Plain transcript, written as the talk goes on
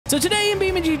So today in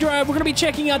BeamNG Drive, we're going to be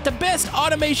checking out the best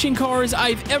automation cars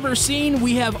I've ever seen.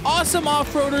 We have awesome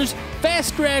off-roaders,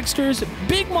 fast dragsters,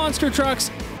 big monster trucks,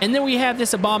 and then we have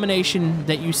this abomination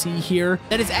that you see here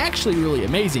that is actually really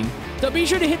amazing. So be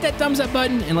sure to hit that thumbs up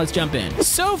button and let's jump in.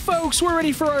 So folks, we're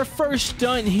ready for our first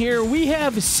stunt here. We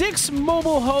have 6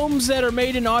 mobile homes that are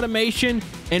made in automation,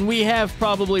 and we have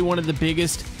probably one of the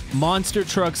biggest monster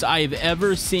trucks I've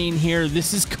ever seen here.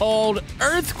 This is called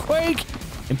Earthquake,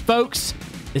 and folks,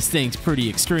 this thing's pretty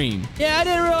extreme. Yeah, I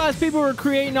didn't realize people were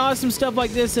creating awesome stuff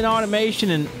like this in automation,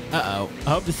 and I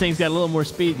hope this thing's got a little more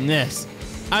speed than this.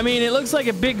 I mean, it looks like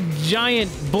a big, giant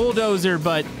bulldozer,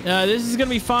 but this is gonna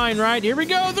be fine, right? Here we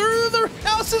go, through the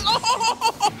houses.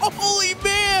 Oh, holy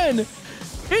man!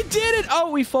 It did it! Oh,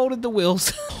 we folded the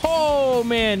wheels. Oh,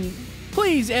 man.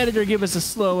 Please, editor, give us a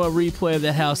slow replay of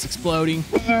the house exploding.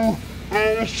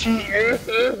 And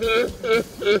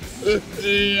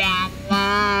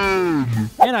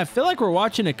I feel like we're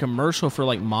watching a commercial for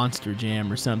like Monster Jam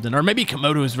or something, or maybe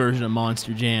Camodo's version of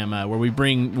Monster Jam, where we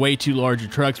bring way too larger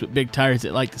trucks with big tires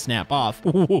that like to snap off.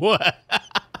 What?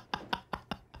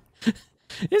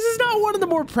 This is not one of the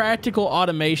more practical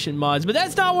automation mods, but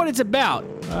that's not what it's about.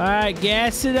 All right,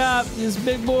 gas it up. This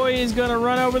big boy is gonna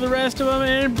run over the rest of them,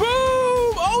 and boom!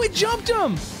 Oh, it jumped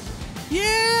him.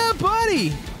 Yeah,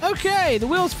 buddy. Okay, the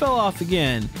wheels fell off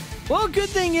again. Well, good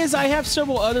thing is I have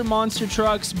several other monster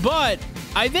trucks, but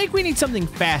I think we need something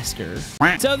faster.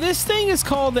 So this thing is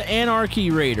called the Anarchy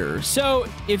Raider. So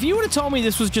if you would have told me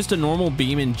this was just a normal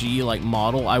BeamNG like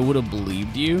model, I would have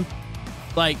believed you.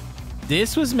 Like,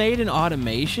 this was made in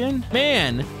automation?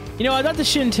 Man, you know, I thought the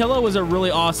Scintilla was a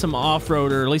really awesome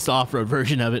off-roader, or at least the off-road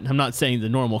version of it. I'm not saying the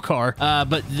normal car,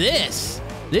 but this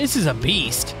is a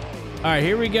beast. All right,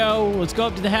 here we go. Let's go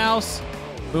up to the house.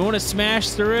 We want to smash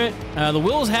through it. The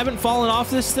wheels haven't fallen off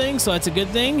this thing, so that's a good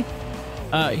thing.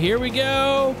 Here we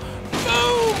go.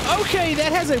 Boom! Okay,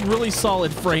 that has a really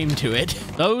solid frame to it.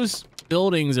 Those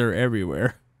buildings are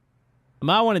everywhere. I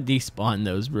might want to despawn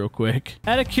those real quick.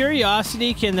 Out of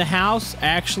curiosity, can the house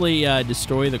actually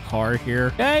destroy the car here?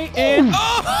 Okay, and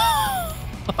oh!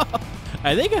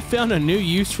 I think I found a new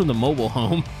use for the mobile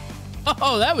home.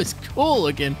 Oh, that was cool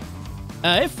looking.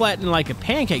 It flattened like a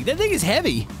pancake. That thing is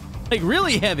heavy. Like,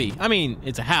 really heavy. I mean,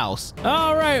 it's a house.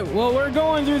 All right, well, we're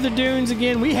going through the dunes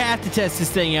again. We have to test this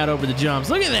thing out over the jumps.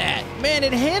 Look at that. Man,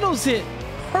 it handles it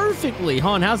perfectly.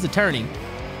 Hon, how's the turning?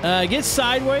 Get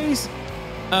sideways.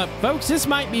 Folks, this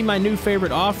might be my new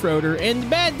favorite off-roader, and the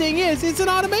bad thing is, it's an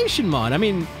automation mod. I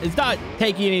mean, it's not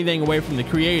taking anything away from the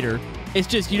creator. It's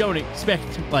just you don't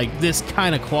expect, like, this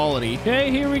kind of quality.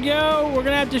 Okay, here we go. We're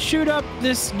gonna have to shoot up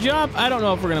this jump. I don't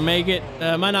know if we're gonna make it.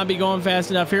 Might not be going fast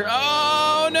enough here.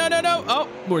 Oh, no, no, no. Oh,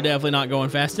 we're definitely not going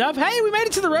fast enough. Hey, we made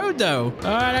it to the road, though.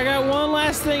 All right, I got one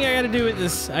last thing I gotta do with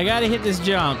this. I gotta hit this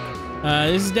jump.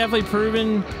 This is definitely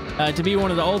proven to be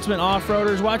one of the ultimate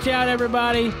off-roaders. Watch out,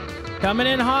 everybody. Coming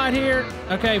in hot here.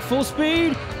 Okay, full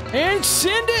speed, and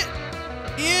send it.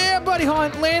 Yeah, buddy,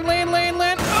 hon. Land, land, land,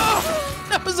 land. Oh,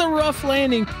 that was a rough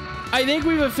landing. I think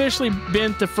we've officially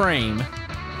bent the frame.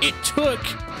 It took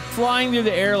flying through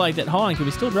the air like that. Hold on, can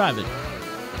we still drive it?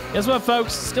 Guess what,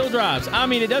 folks? Still drives. I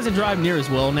mean, it doesn't drive near as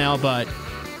well now, but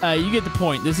you get the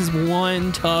point. This is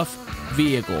one tough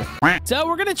vehicle. So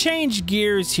we're gonna change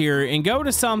gears here and go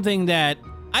to something that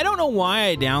I don't know why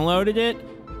I downloaded it.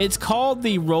 It's called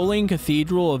the Rolling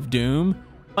Cathedral of Doom.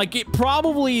 Like, it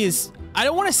probably is, I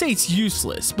don't want to say it's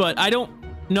useless, but I don't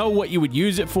know what you would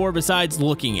use it for besides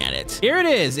looking at it. Here it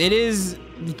is. It is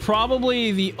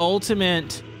probably the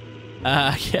ultimate,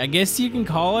 I guess you can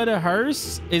call it a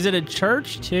hearse. Is it a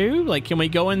church too? Like, can we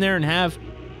go in there and have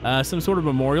some sort of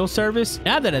memorial service?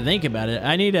 Now that I think about it,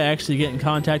 I need to actually get in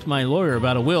contact with my lawyer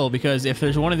about a will, because if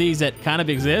there's one of these that kind of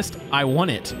exist, I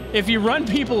want it. If you run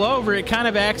people over, it kind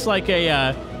of acts like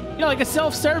a, you know, like a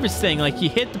self-service thing. Like, you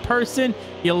hit the person,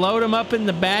 you load them up in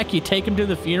the back, you take them to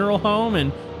the funeral home,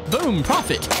 and boom,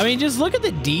 profit. I mean, just look at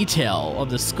the detail of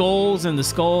the skulls and the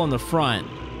skull on the front.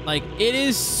 Like, it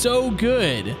is so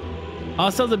good.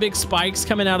 Also, the big spikes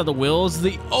coming out of the wheels,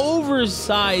 the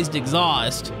oversized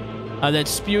exhaust that's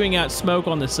spewing out smoke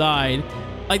on the side.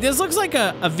 Like, this looks like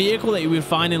a vehicle that you would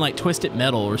find in, like, Twisted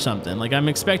Metal or something. Like, I'm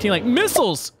expecting, like,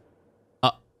 missiles.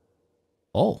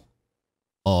 Well,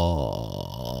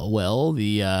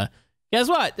 guess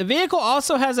what? The vehicle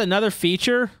also has another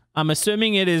feature. I'm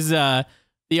assuming it is, the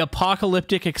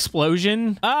apocalyptic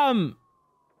explosion.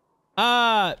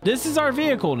 This is our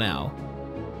vehicle now.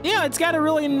 Yeah, it's got a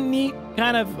really neat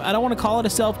kind of, I don't want to call it a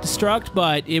self-destruct,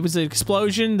 but it was an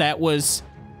explosion that was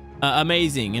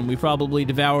amazing, and we probably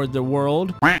devoured the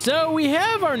world. So we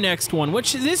have our next one,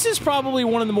 which this is probably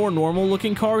one of the more normal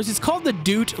looking cars. It's called the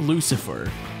Doot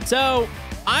Lucifer. So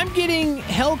I'm getting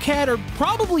Hellcat or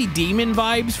probably Demon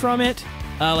vibes from it,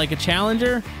 like a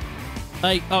Challenger.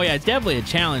 Like, oh yeah, it's definitely a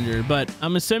Challenger, but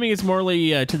I'm assuming it's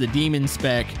morely to the Demon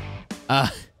spec.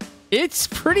 It's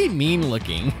pretty mean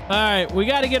looking. All right, we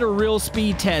got to get a real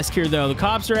speed test here though. The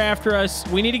cops are after us.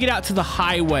 We need to get out to the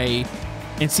highway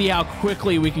and see how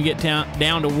quickly we can get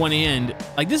down to one end.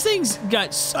 Like, this thing's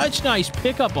got such nice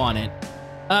pickup on it.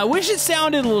 Wish it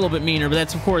sounded a little bit meaner, but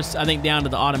that's of course, I think, down to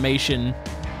the automation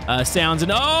sounds.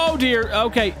 And oh dear,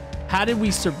 okay. How did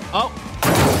we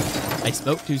oh, I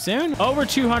spoke too soon. Over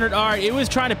 200, all right, it was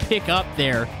trying to pick up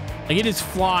there. Like, it is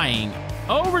flying.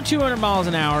 Over 200 miles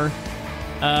an hour.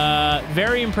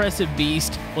 Very impressive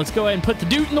beast. Let's go ahead and put the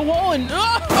Doot in the wall and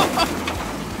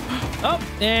oh,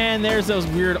 and there's those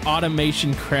weird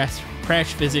automation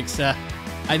crash physics.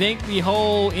 I think the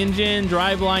whole engine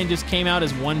driveline just came out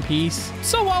as one piece.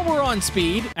 So while we're on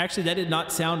speed, actually that did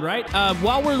not sound right.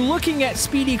 While we're looking at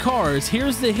speedy cars,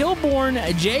 here's the Hillborn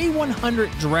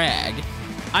J100 Drag.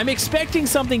 I'm expecting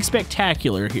something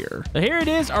spectacular here. So here it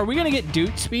is. Are we gonna get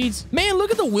Doot speeds? Man, look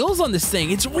at the wheels on this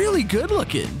thing. It's really good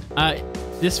looking.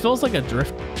 This feels like a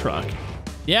drift truck.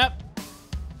 Yep.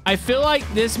 I feel like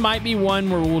this might be one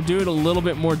where we'll do it a little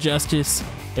bit more justice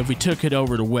if we took it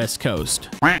over to West Coast.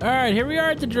 All right, here we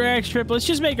are at the drag strip. Let's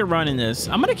just make a run in this.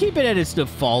 I'm gonna keep it at its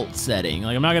default setting.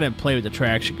 Like, I'm not gonna play with the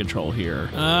traction control here.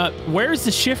 Where's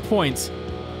the shift points?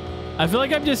 I feel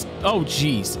like I'm just, oh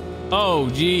geez. Oh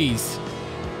geez.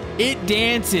 It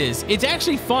dances. It's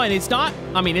actually fun. It's not,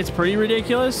 I mean, it's pretty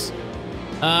ridiculous,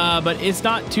 but it's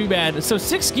not too bad. So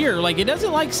 6th gear, like, it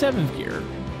doesn't like 7th gear.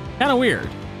 Kind of weird.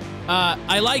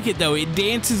 I like it though. It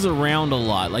dances around a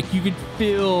lot. Like, you could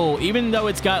feel, even though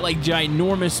it's got like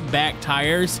ginormous back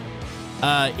tires,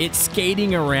 it's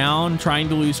skating around trying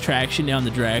to lose traction down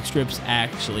the drag strips.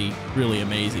 Actually really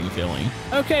amazing feeling.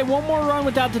 Okay, one more run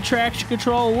without the traction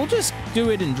control. We'll just do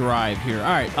it in drive here. All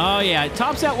right. Oh yeah, it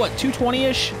tops out what,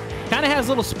 220-ish? Kind of has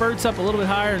little spurts up a little bit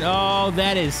higher. And oh,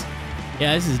 that is,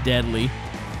 yeah, this is deadly.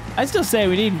 I still say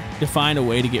we need to find a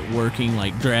way to get working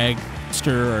like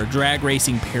dragster or drag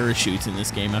racing parachutes in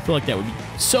this game. I feel like that would be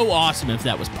so awesome if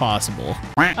that was possible.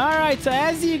 All right, so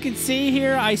as you can see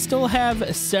here, I still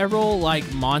have several like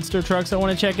monster trucks I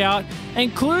want to check out,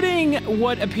 including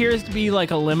what appears to be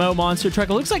like a limo monster truck.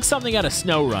 It looks like something out of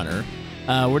SnowRunner.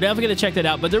 We're definitely gonna check that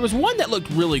out, but there was one that looked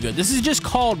really good. This is just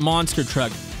called Monster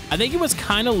Truck. I think it was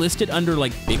kind of listed under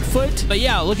like Bigfoot, but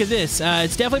yeah, look at this.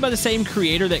 It's definitely by the same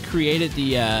creator that created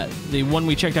the one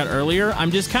we checked out earlier.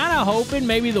 I'm just kind of hoping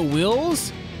maybe the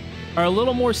wheels are a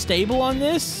little more stable on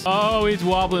this. Oh, it's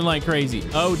wobbling like crazy.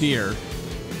 Oh dear.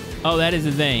 Oh, that is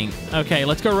the thing. Okay,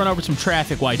 let's go run over some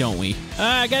traffic. Why don't we?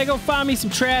 I gotta go find me some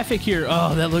traffic here.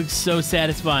 Oh, that looks so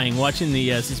satisfying watching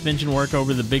the suspension work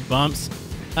over the big bumps.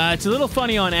 It's a little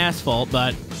funny on asphalt,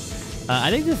 but I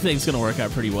think this thing's gonna work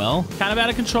out pretty well. Kind of out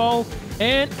of control,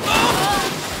 and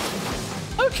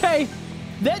oh! Okay,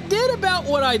 that did about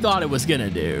what I thought it was gonna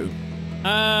do.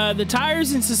 The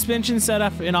tires and suspension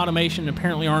setup and automation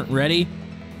apparently aren't ready.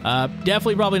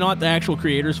 Definitely probably not the actual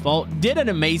creator's fault. Did an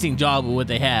amazing job with what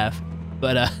they have,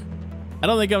 but I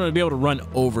don't think I'm gonna be able to run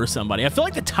over somebody. I feel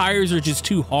like the tires are just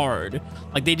too hard.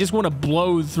 Like, they just want to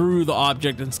blow through the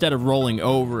object instead of rolling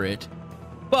over it.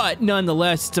 But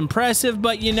nonetheless, it's impressive.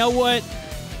 But you know what?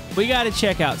 We got to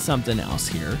check out something else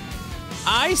here.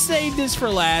 I saved this for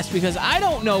last because I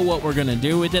don't know what we're going to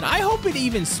do with it. I hope it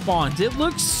even spawns. It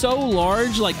looks so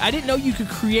large. Like, I didn't know you could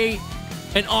create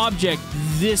an object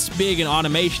this big in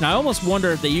automation. I almost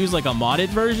wonder if they use like a modded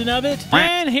version of it.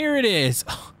 And here it is.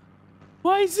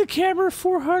 Why is the camera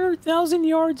 400,000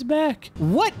 yards back?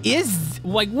 What is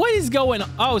going on?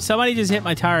 Oh, somebody just hit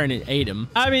my tire and it ate him.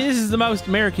 I mean, this is the most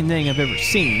American thing I've ever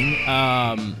seen.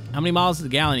 How many miles to the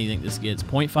gallon do you think this gets?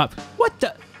 0.5. What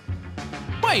the?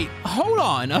 Wait, hold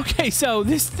on. Okay, so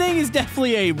this thing is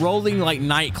definitely a rolling like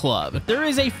nightclub. There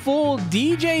is a full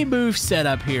DJ booth set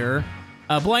up here,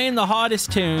 playing the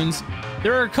hottest tunes.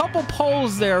 There are a couple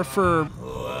poles there for,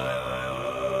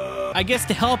 I guess,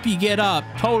 to help you get up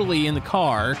totally in the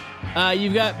car.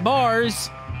 You've got bars.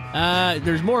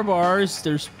 There's more bars.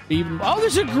 There's even, oh,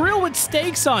 there's a grill with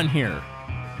steaks on here.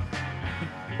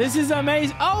 This is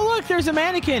amazing. Oh, look, there's a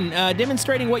mannequin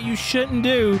demonstrating what you shouldn't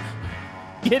do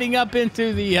getting up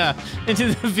into the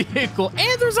vehicle.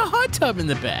 And there's a hot tub in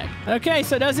the back. Okay,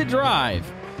 so does it drive?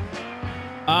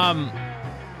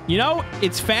 You know,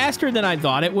 it's faster than I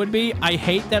thought it would be. I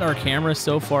hate that our camera's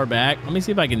so far back. Let me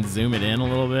see if I can zoom it in a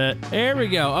little bit. There we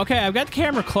go. Okay, I've got the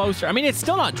camera closer. I mean, it's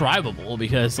still not drivable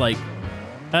because, like,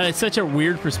 It's such a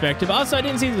weird perspective. Also, I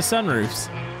didn't see the sunroofs.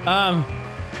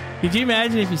 Could you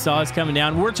imagine if you saw us coming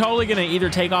down? We're totally going to either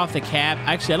take off the cab.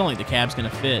 Actually, I don't think the cab's going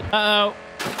to fit. Uh-oh.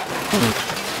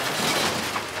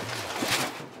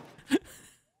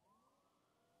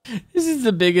 This is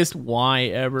the biggest why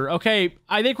ever. Okay,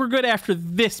 I think we're good after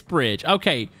this bridge.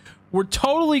 Okay, we're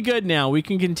totally good now. We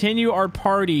can continue our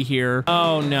party here.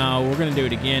 Oh, no, we're going to do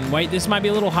it again. Wait, this might be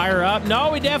a little higher up.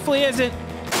 No, it definitely isn't.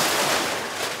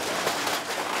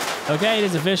 Okay, it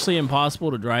is officially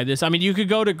impossible to drive this. I mean, you could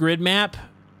go to grid map.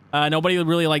 Nobody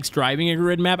really likes driving a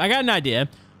grid map. I got an idea.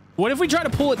 What if we try to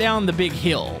pull it down the big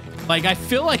hill? Like, I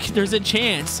feel like there's a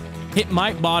chance it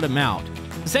might bottom out.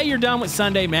 Say you're done with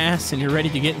Sunday Mass and you're ready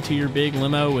to get into your big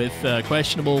limo with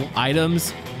questionable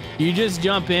items. You just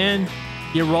jump in,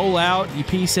 you roll out, you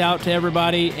peace out to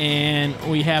everybody, and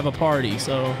we have a party.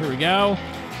 So here we go.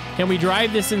 Can we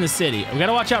drive this in the city? We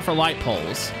gotta watch out for light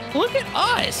poles. Look at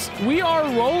us. We are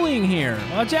rolling here.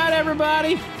 Watch out,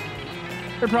 everybody.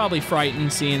 They're probably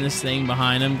frightened seeing this thing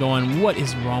behind them going, what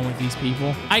is wrong with these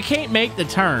people? I can't make the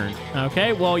turn.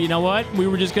 Okay, well, you know what? We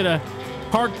were just gonna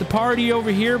park the party over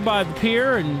here by the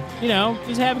pier and, you know,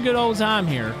 just have a good old time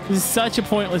here. This is such a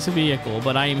pointless vehicle,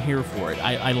 but I am here for it.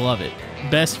 I love it.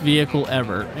 Best vehicle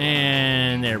ever.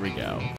 And there we go.